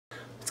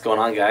What's going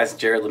on, guys?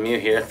 Jared Lemieux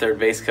here, third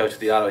base coach of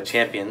the Ottawa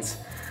Champions.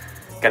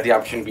 Got the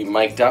opportunity to be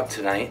mic'd up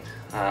tonight,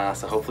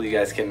 so hopefully you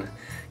guys can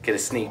get a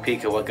sneak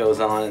peek of what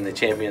goes on in the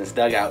Champions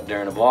dugout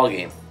during a ball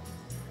game.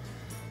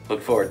 Look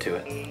forward to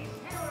it.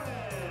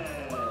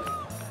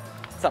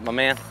 What's up, my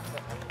man?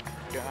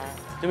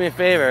 Do me a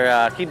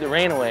favor, keep the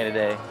rain away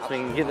today so we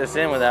can get this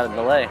in without a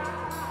delay.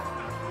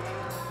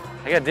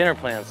 I got dinner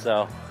plans,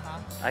 so.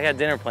 Hey,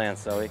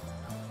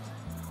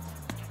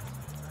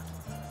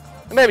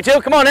 baby,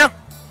 two, come on now.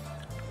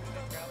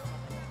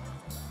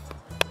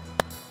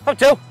 Up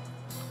two.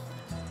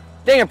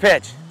 Dinger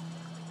pitch.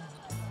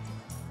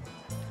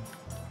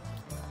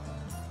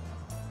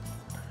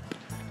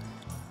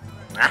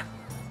 Ah.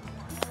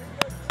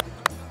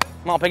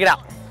 Come on, pick it out.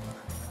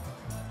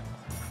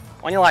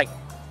 One you like.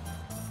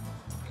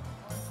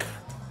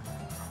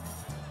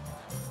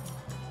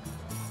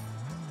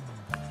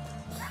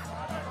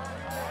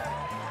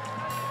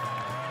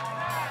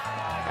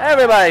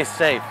 Everybody's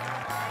safe.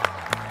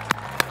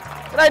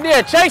 Good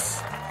idea,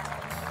 Chase.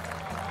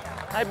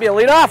 Might be a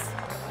leadoff.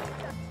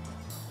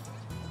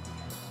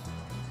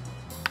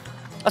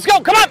 Let's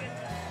go, come on.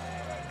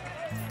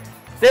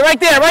 Stay right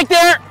there, right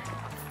there.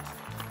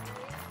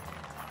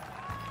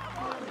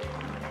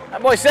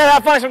 That boy said,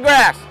 I'll find some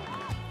grass.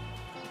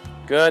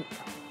 Good.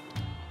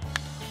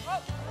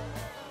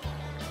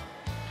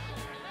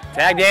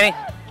 Tag, Danny.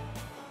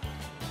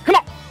 Come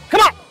on,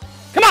 come on,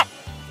 come on.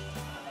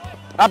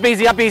 Up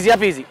easy, up easy,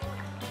 up easy.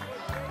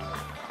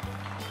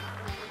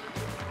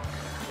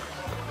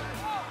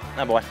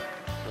 That boy.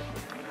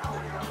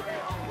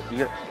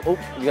 You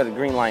got a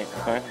green light,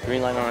 okay?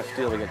 Green light on a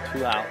steal, we got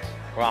 2 outs.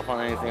 We're off on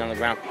anything on the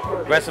ground.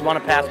 Aggressive on a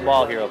pass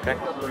ball here, okay?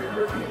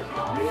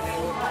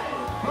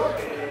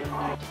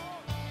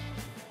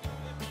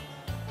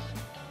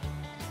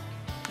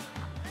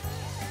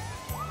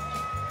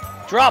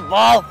 Drop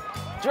ball.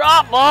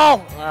 Drop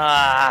ball.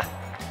 Ah.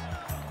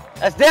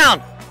 That's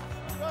down.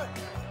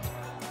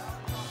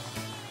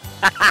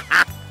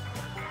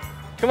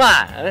 Come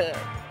on.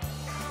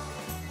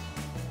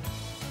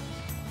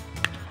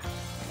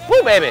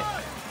 Woo, baby.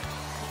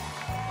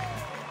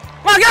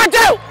 Come on, get on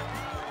two.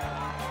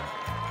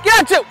 Get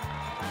on two.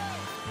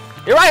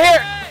 You're right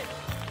here.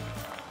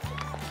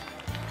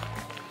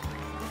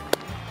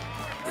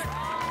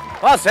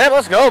 Well, Sam,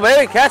 let's go,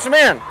 baby. Catch him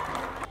in.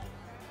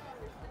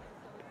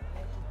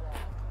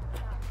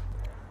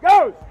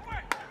 Goes.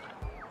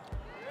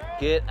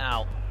 Get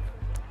out.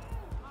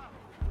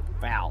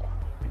 Foul.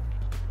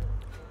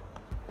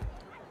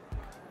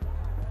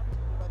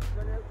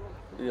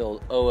 The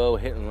old 0-0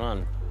 hit and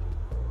run.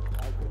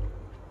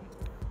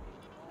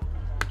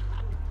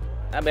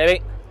 That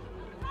baby.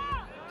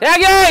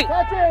 Tag it!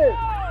 Catch it!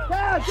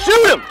 Catch it!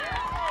 Shoot him!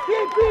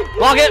 Keep.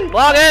 Block it!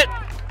 Block it!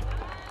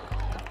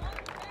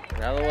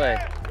 Get out of the way.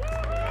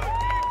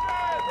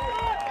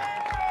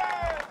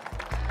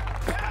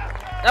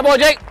 That boy,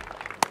 Jake.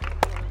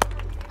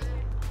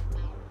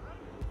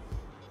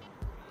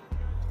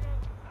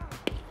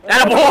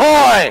 That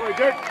boy!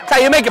 That's how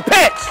you make a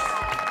pitch.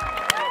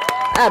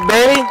 That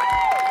baby.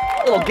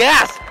 A little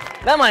gas.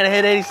 That might have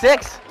hit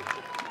 86.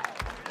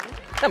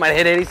 That might have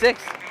hit 86.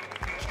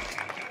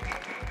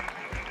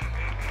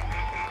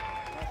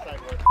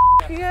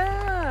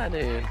 Yeah,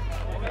 dude.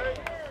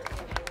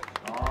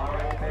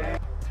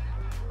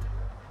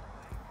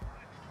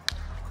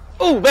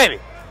 Ooh, baby.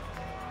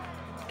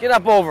 Get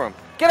up over him.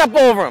 Get up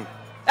over him.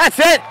 That's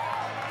it.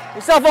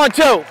 Yourself on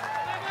two.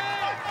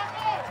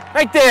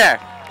 Right there.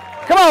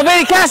 Come on,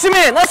 baby. Cash him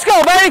in. Let's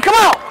go, baby. Come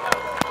on.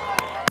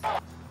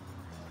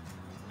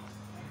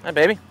 Hi,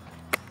 baby.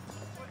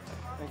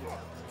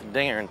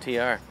 Dinger and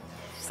TR.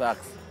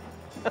 Sucks.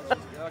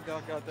 I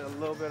got that a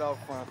little bit out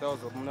front. That was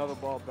another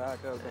ball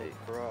back. That was a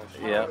crush.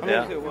 Yeah.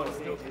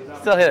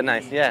 Still hit it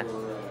nice, yeah.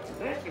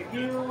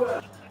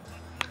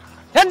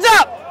 Heads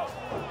up!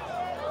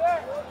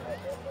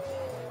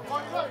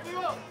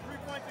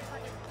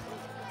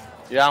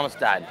 You almost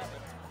died.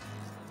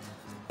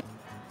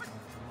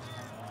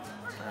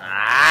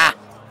 Ah!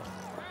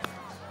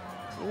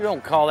 You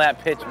don't call that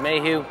pitch,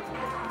 Mayhew.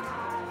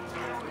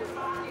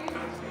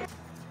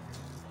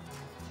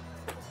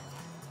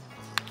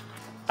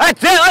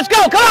 That's it, let's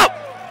go, come on!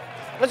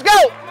 Let's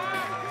go!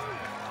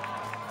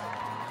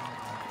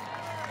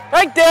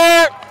 Right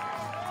there!